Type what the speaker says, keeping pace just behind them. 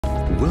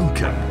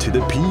Welcome to the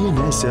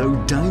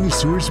PNSO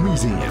Dinosaurs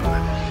Museum.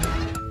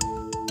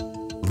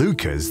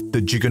 Lucas the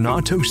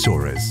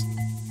Giganotosaurus,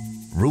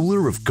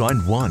 ruler of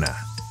Gondwana.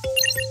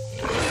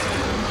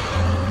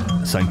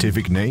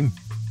 Scientific name,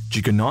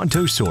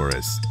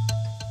 Giganotosaurus.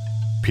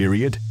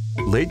 Period,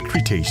 Late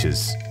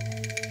Cretaceous.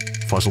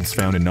 Fossils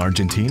found in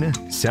Argentina,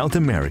 South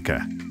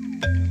America.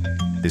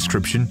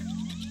 Description,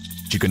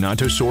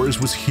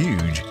 Giganotosaurus was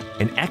huge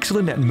and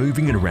excellent at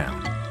moving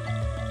around.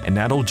 An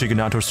adult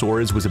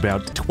Giganotosaurus was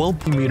about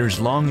 12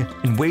 meters long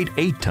and weighed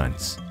 8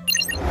 tons.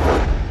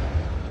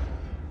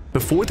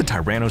 Before the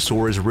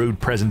Tyrannosaurus ruled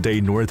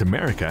present-day North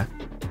America,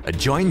 a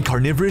giant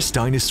carnivorous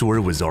dinosaur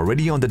was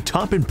already on the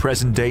top in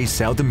present-day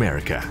South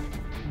America.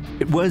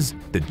 It was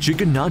the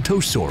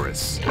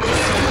Giganotosaurus.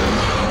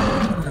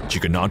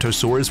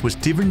 Giganotosaurus was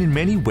different in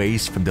many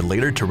ways from the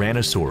later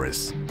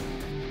Tyrannosaurus.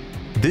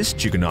 This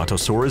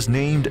Giganotosaurus,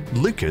 named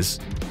Lucas,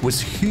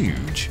 was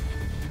huge,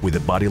 with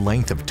a body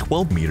length of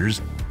 12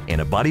 meters and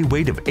a body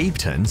weight of 8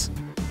 tons,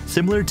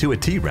 similar to a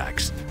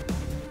T-Rex.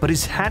 But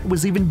his head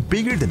was even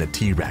bigger than a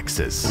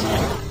T-Rex's.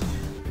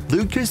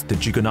 Lucas the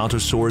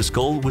Giganotosaurus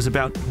skull was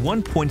about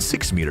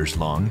 1.6 meters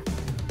long,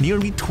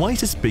 nearly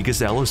twice as big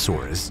as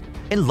Allosaurus,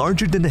 and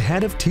larger than the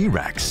head of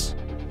T-Rex.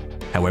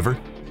 However,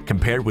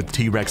 compared with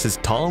T-Rex's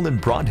tall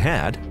and broad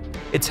head,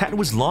 its head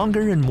was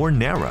longer and more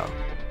narrow.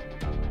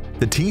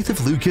 The teeth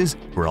of Lucas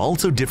were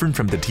also different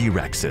from the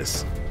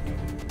T-Rex's.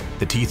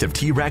 The teeth of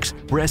T-Rex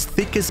were as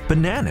thick as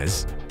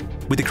bananas,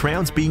 with the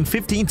crowns being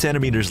 15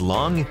 centimeters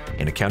long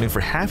and accounting for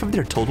half of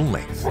their total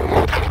length.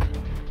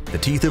 The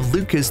teeth of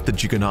Lucas the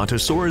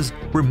Giganotosaurus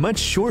were much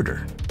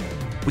shorter,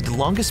 with the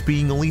longest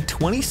being only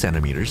 20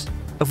 centimeters,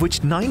 of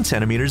which 9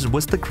 centimeters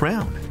was the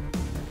crown.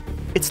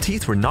 Its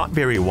teeth were not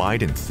very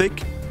wide and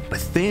thick, but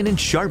thin and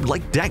sharp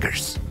like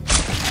daggers.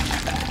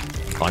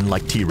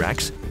 Unlike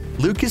T-Rex,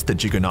 Lucas the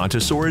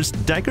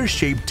Giganotosaurus'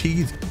 dagger-shaped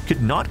teeth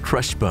could not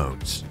crush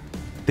bones.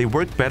 They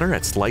worked better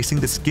at slicing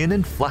the skin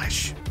and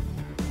flesh.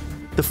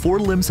 The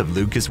forelimbs of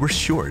Lucas were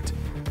short,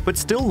 but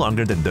still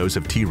longer than those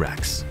of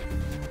T-Rex.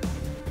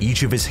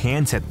 Each of his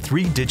hands had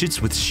 3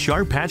 digits with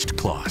sharp-edged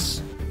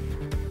claws.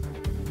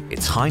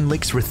 Its hind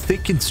legs were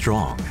thick and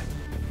strong.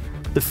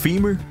 The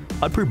femur,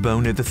 upper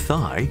bone of the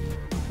thigh,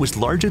 was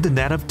larger than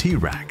that of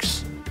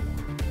T-Rex.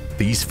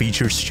 These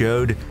features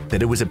showed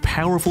that it was a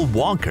powerful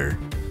walker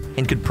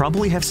and could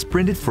probably have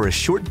sprinted for a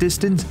short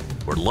distance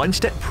or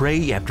lunged at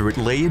prey after it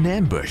lay in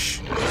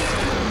ambush.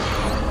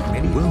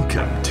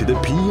 Welcome to the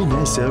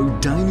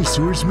PNSO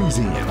Dinosaurs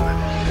Museum.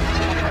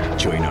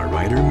 Join our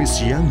writer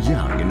Miss Yang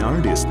Yang and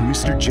artist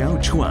Mr.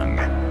 Zhao Chuang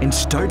and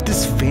start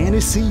this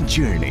fantasy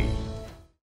journey.